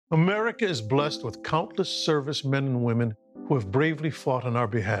America is blessed with countless servicemen and women who have bravely fought on our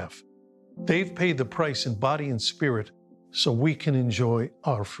behalf. They've paid the price in body and spirit so we can enjoy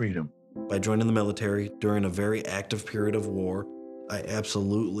our freedom. By joining the military during a very active period of war, I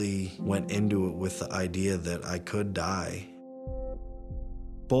absolutely went into it with the idea that I could die.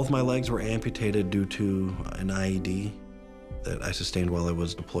 Both my legs were amputated due to an IED that I sustained while I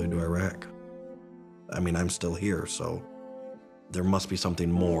was deployed to Iraq. I mean, I'm still here, so there must be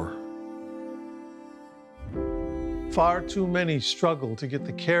something more. Far too many struggle to get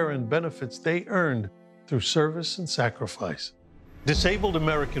the care and benefits they earned through service and sacrifice. Disabled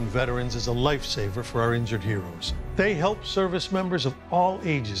American Veterans is a lifesaver for our injured heroes. They help service members of all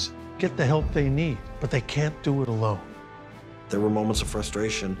ages get the help they need, but they can't do it alone. There were moments of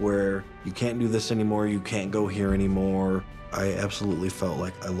frustration where you can't do this anymore, you can't go here anymore. I absolutely felt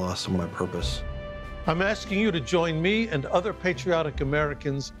like I lost some of my purpose. I'm asking you to join me and other patriotic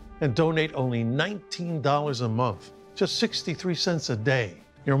Americans and donate only $19 a month, just 63 cents a day.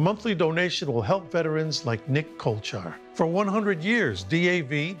 Your monthly donation will help veterans like Nick Koulchar. For 100 years,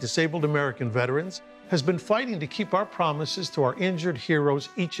 DAV, Disabled American Veterans, has been fighting to keep our promises to our injured heroes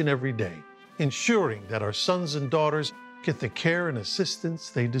each and every day, ensuring that our sons and daughters get the care and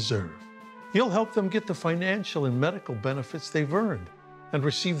assistance they deserve. You'll help them get the financial and medical benefits they've earned and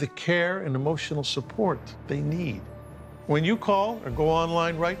receive the care and emotional support they need. When you call or go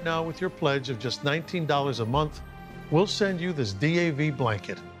online right now with your pledge of just $19 a month, we'll send you this DAV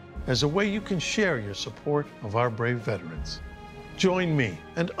blanket as a way you can share your support of our brave veterans. Join me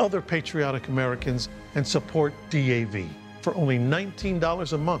and other patriotic Americans and support DAV. For only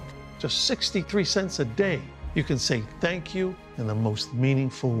 $19 a month, just 63 cents a day, you can say thank you in the most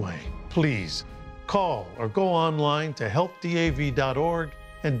meaningful way. Please call or go online to helpdav.org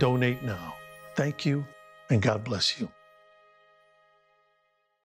and donate now. Thank you, and God bless you.